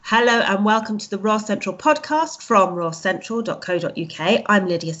Hello and welcome to the Royal Central podcast from royalcentral.co.uk. I'm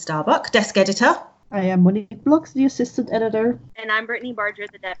Lydia Starbuck, desk editor. I am Monique Blocks, the assistant editor. And I'm Brittany Barger,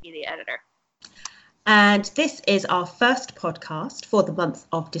 the deputy editor. And this is our first podcast for the month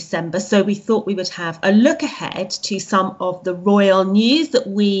of December. So we thought we would have a look ahead to some of the royal news that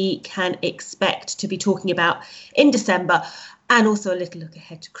we can expect to be talking about in December. And also a little look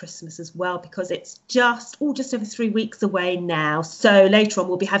ahead to Christmas as well, because it's just over 3 weeks away now. So later on,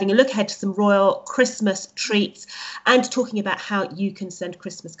 we'll be having a look ahead to some royal Christmas treats and talking about how you can send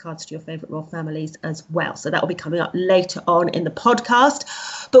Christmas cards to your favourite royal families as well. So that will be coming up later on in the podcast.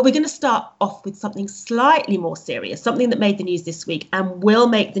 But we're going to start off with something slightly more serious, something that made the news this week and will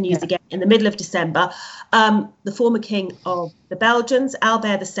make the news again in the middle of December. The former king of the Belgians,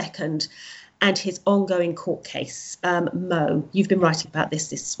 Albert II, and his ongoing court case. Mo, you've been writing about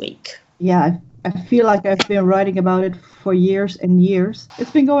this week. Yeah, I feel like I've been writing about it for years and years.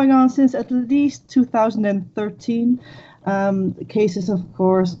 It's been going on since at least 2013. The case is, of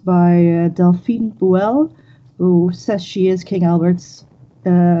course, by Delphine Bouel, who says she is King Albert's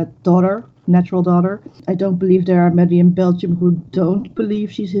daughter, natural daughter. I don't believe there are many in Belgium who don't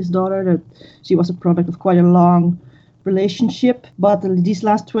believe she's his daughter, that she was a product of quite a long relationship, but these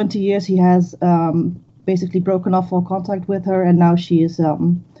last 20 years he has basically broken off all contact with her, and now she is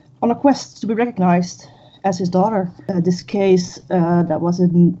on a quest to be recognized as his daughter. This case that was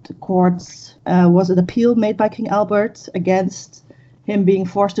in the courts was an appeal made by King Albert against him being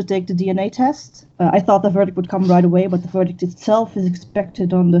forced to take the DNA test. I thought the verdict would come right away, but the verdict itself is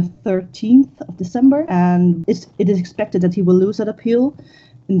expected on the 13th of December, and it is expected that he will lose that appeal,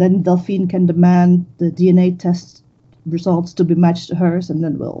 and then Delphine can demand the DNA test results to be matched to hers, and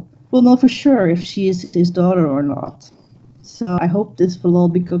then we'll know for sure if she is his daughter or not. So I hope this will all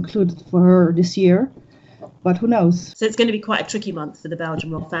be concluded for her this year, but who knows? So it's going to be quite a tricky month for the Belgian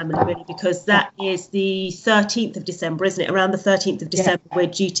royal family, really, because that is the 13th of December, isn't it? Around the 13th of December, we're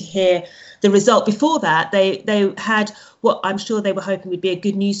due to hear the result. Before that, they had what I'm sure they were hoping would be a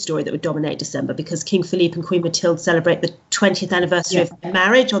good news story that would dominate December, because King Philippe and Queen Mathilde celebrate the 20th anniversary of their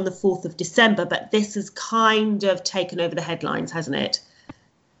marriage on the 4th of December. But this has kind of taken over the headlines, hasn't it?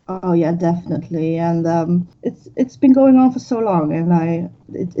 Oh yeah, definitely. And it's been going on for so long, and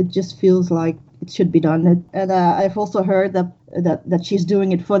it just feels like it should be done. And I've also heard that she's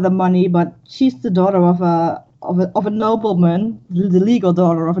doing it for the money, but she's the daughter of a nobleman, the legal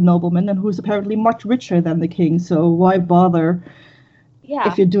daughter of a nobleman, and who's apparently much richer than the king. So why bother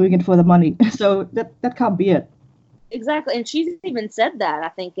if you're doing it for the money? So that can't be it. Exactly. And she's even said that, I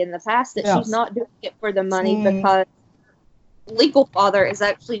think, in the past, that she's not doing it for the money because legal father is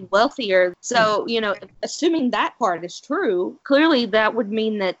actually wealthier. So, assuming that part is true, clearly that would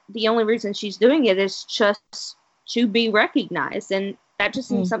mean that the only reason she's doing it is just to be recognized. And that just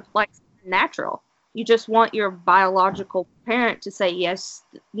seems something like natural. You just want your biological parent to say, yes,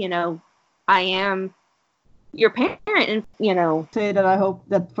 I am your parent. And, say that I hope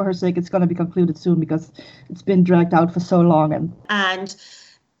that for her sake it's going to be concluded soon, because it's been dragged out for so long. And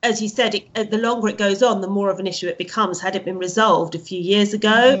as you said, the longer it goes on, the more of an issue it becomes. Had it been resolved a few years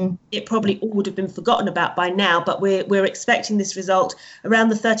ago, it probably all would have been forgotten about by now. But we're expecting this result around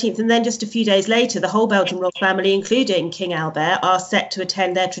the 13th. And then just a few days later, the whole Belgian royal family, including King Albert, are set to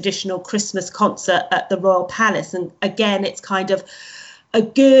attend their traditional Christmas concert at the Royal Palace. And again, it's kind of a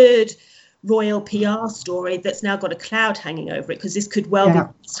good royal PR story that's now got a cloud hanging over it, because this could well be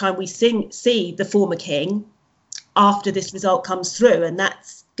the first time we see the former king after this result comes through, and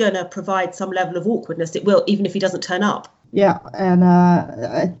that's going to provide some level of awkwardness. It will, even if he doesn't turn up. Yeah, and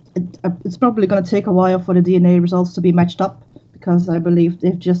it's probably going to take a while for the DNA results to be matched up, because I believe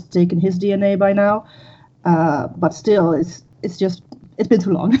they've just taken his DNA by now. But still, it's been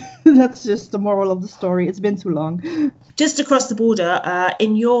too long. That's just the moral of the story. It's been too long. Just across the border,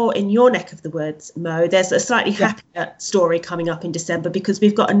 in your neck of the woods, Mo, there's a slightly happier story coming up in December, because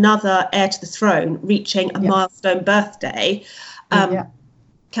we've got another heir to the throne reaching a milestone birthday.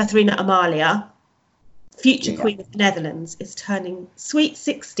 Catharina Amalia, future Queen of the Netherlands, is turning sweet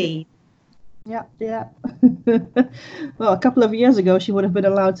 16. Yeah. Well, a couple of years ago, she would have been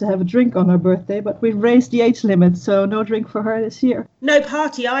allowed to have a drink on her birthday, but we've raised the age limit, so no drink for her this year. No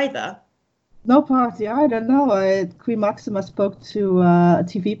party either. No party either, no. Queen Maxima spoke to a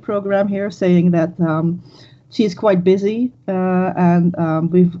TV program here saying that she's quite busy,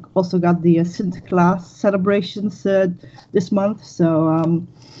 and we've also got the Sinterklaas celebrations this month, so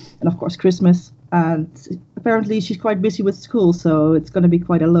and of course Christmas, and apparently she's quite busy with school, so it's going to be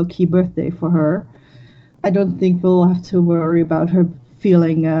quite a low-key birthday for her. I don't think we'll have to worry about her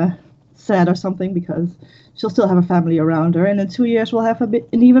feeling sad or something, because she'll still have a family around her, and in 2 years we'll have an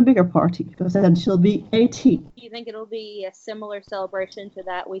even bigger party, because then she'll be 18. Do you think it'll be a similar celebration to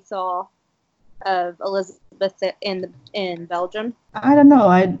that we saw of Elizabeth in Belgium? I don't know.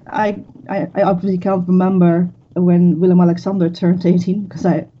 I obviously can't remember when Willem-Alexander turned 18, because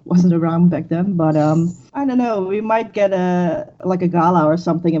I wasn't around back then. But I don't know. We might get a gala or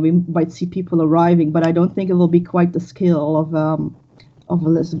something, and we might see people arriving. But I don't think it will be quite the scale of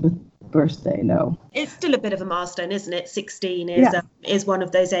Elizabeth's birthday. No. It's still a bit of a milestone, isn't it? 16 is one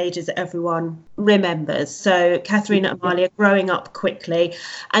of those ages that everyone remembers. So Catherine and Amalia growing up quickly,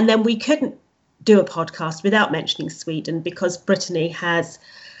 and then we couldn't do a podcast without mentioning Sweden, because Brittany has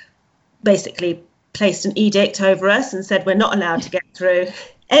basically placed an edict over us and said we're not allowed to get through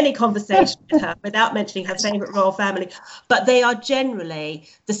any conversation with her without mentioning her favourite royal family. But they are generally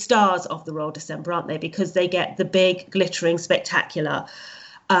the stars of the Royal December, aren't they? Because they get the big, glittering, spectacular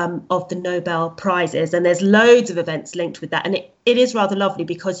of the Nobel Prizes, and there's loads of events linked with that. And it is rather lovely,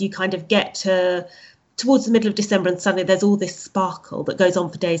 because you kind of get towards the middle of December and suddenly there's all this sparkle that goes on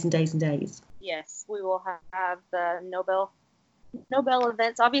for days and days and days. Yes, we will have the Nobel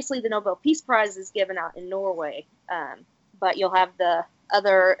events. Obviously, the Nobel Peace Prize is given out in Norway, but you'll have the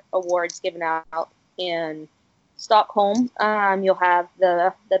other awards given out in Stockholm. You'll have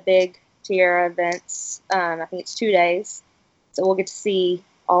the big tiara events. I think it's 2 days, so we'll get to see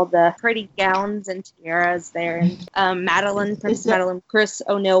all the pretty gowns and tiaras there. And Princess Madeline, Chris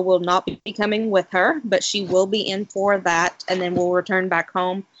O'Neill will not be coming with her, but she will be in for that, and then we'll return back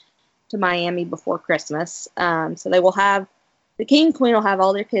home to Miami before Christmas. So they will have the king and queen will have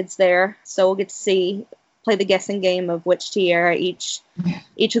all their kids there. So we'll get to play the guessing game of which tiara each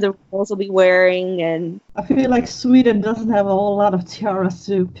of the royals will be wearing. And I feel like Sweden doesn't have a whole lot of tiaras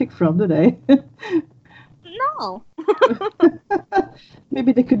to pick from, do they? No.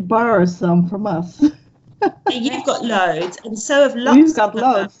 Maybe they could borrow some from us. You've got loads, and so have Luxembourg. You've got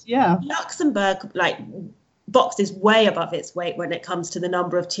loads, yeah. Luxembourg, boxes way above its weight when it comes to the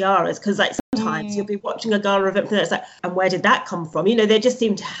number of tiaras, because sometimes you'll be watching a gala event and it's and where did that come from? They just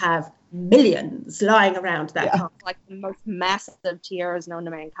seem to have millions lying around that. Like the most massive tiaras known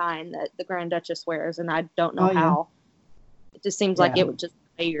to mankind that the Grand Duchess wears, and I don't know how. It just seems like it would just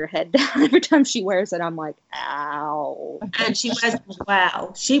lay your head down every time she wears it. I'm like, ow. And she wears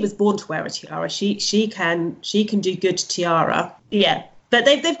well. She was born to wear a tiara. She can do good tiara. Yeah. But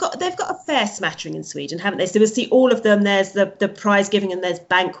they've got a fair smattering in Sweden, haven't they? So we'll see all of them. There's the prize giving, and there's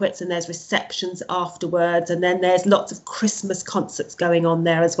banquets, and there's receptions afterwards, and then there's lots of Christmas concerts going on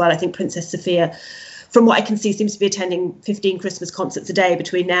there as well. I think Princess Sophia, from what I can see, seems to be attending 15 Christmas concerts a day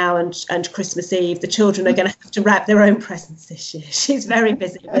between now and Christmas Eve. The children are going to have to wrap their own presents this year. She's very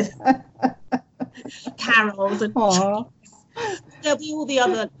busy with carols and there'll be all the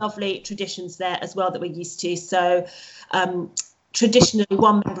other lovely traditions there as well that we're used to. So traditionally,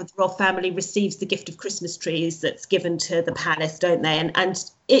 one member of the royal family receives the gift of Christmas trees that's given to the palace, don't they? And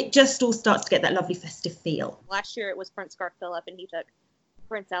it just all starts to get that lovely festive feel. Last year it was Prince Carl Philip, and he took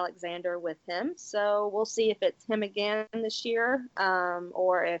Prince Alexander with him. So we'll see if it's him again this year,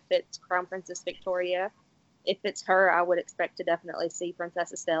 or if it's Crown Princess Victoria. If it's her, I would expect to definitely see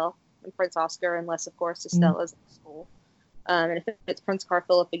Princess Estelle and Prince Oscar, unless, of course, Estelle is in school. And if it's Prince Carl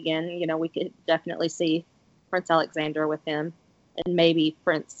Philip again, we could definitely see Prince Alexander with him, and maybe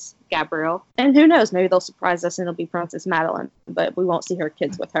Prince Gabriel. And who knows, maybe they'll surprise us and it'll be Princess Madeline, but we won't see her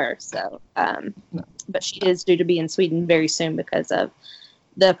kids with her. So, but she is due to be in Sweden very soon because of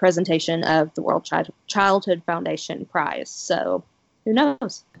the presentation of the World Childhood Foundation Prize. So who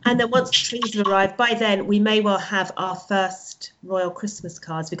knows? And then once the trees have arrived, by then we may well have our first royal Christmas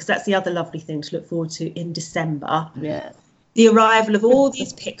cards, because that's the other lovely thing to look forward to in December. Yeah. The arrival of all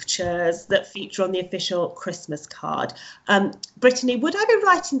these pictures that feature on the official Christmas card. Brittany, would I be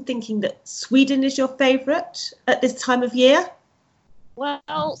right in thinking that Sweden is your favourite at this time of year?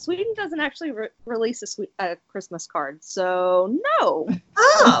 Well, Sweden doesn't actually release a Christmas card, so no.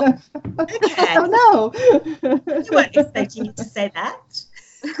 Oh, okay. Oh, no. You weren't expecting you to say that.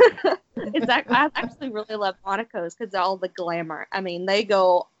 I actually really love Monaco's because all the glamour. I mean, they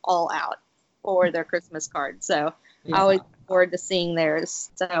go all out for their Christmas card, so I always look forward to seeing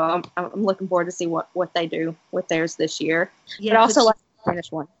theirs. So I'm looking forward to see what they do with theirs this year. Yeah, but I also like the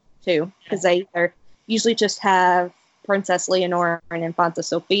Spanish one too, because they usually just have Princess Leonor and Infanta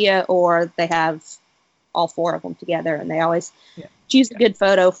Sofia, or they have all four of them together, and they always choose a good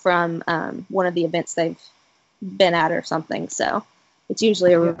photo from one of the events they've been at or something. So it's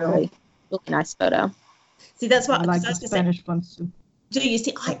usually a really nice photo. See, that's what I like the Spanish ones too. Do you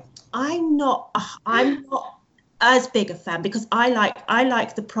see? I'm not as big a fan, because I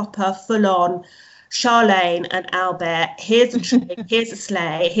like the proper full-on Charlene and Albert. Here's a tree, here's a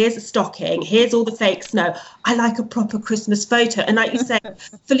sleigh, here's a stocking, here's all the fake snow. I like a proper Christmas photo. And like you say,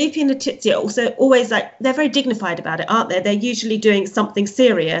 Felipe and Letizia also always, like, they're very dignified about it, aren't they? They're usually doing something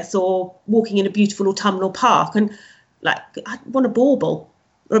serious or walking in a beautiful autumnal park, and like, I want a bauble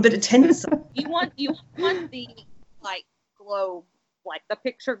or a bit of tinsel. You want the like globe, like the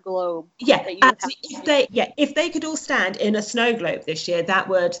picture globe. Yeah, if they could all stand in a snow globe this year,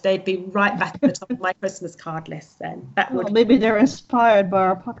 they'd be right back at the top of my Christmas card list. Then maybe they're inspired by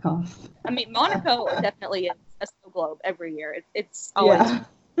our podcast. I mean, Monaco definitely is a snow globe every year. It's always. Yeah.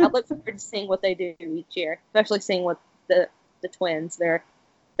 I look forward to seeing what they do each year, especially seeing what the twins. They're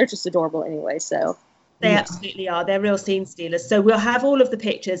just adorable anyway. So. They absolutely are. They're real scene stealers. So we'll have all of the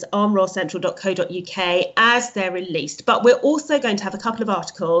pictures on royalcentral.co.uk as they're released. But we're also going to have a couple of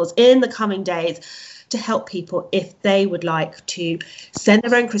articles in the coming days to help people if they would like to send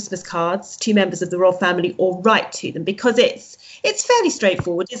their own Christmas cards to members of the royal family or write to them, because it's fairly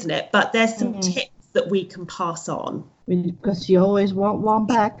straightforward, isn't it? But there's some tips that we can pass on. Because you always want one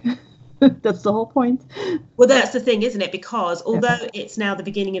back. That's the whole point. Well, that's the thing, isn't it? Because although it's now the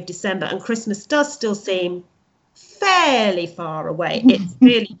beginning of December and Christmas does still seem fairly far away, it's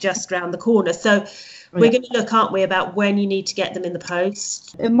really just around the corner. So we're going to look, aren't we, about when you need to get them in the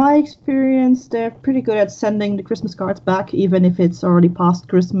post. In my experience, they're pretty good at sending the Christmas cards back, even if it's already past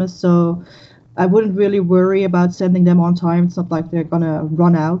Christmas. So I wouldn't really worry about sending them on time. It's not like they're going to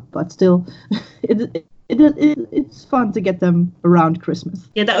run out, but still, it's fun to get them around Christmas.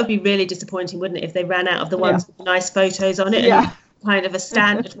 Yeah, that would be really disappointing, wouldn't it, if they ran out of the ones with nice photos on it and kind of a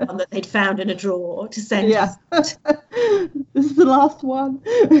standard one that they'd found in a drawer to send. Yeah. This is the last one.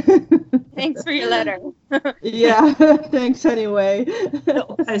 Thanks for your letter. Yeah, thanks anyway. A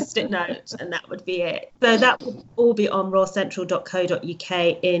little post-it note, and that would be it. So that will all be on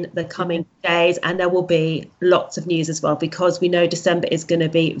royalcentral.co.uk in the coming days, and there will be lots of news as well, because we know December is going to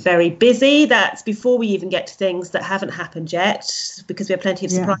be very busy. That's before we even get to things that haven't happened yet, because we have plenty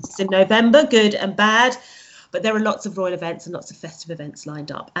of surprises in November, good and bad. But there are lots of royal events and lots of festive events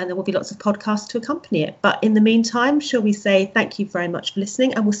lined up, and there will be lots of podcasts to accompany it. But in the meantime, shall we say thank you very much for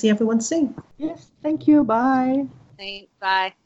listening, and we'll see everyone soon. Yes, thank you. Bye. Thanks. Bye.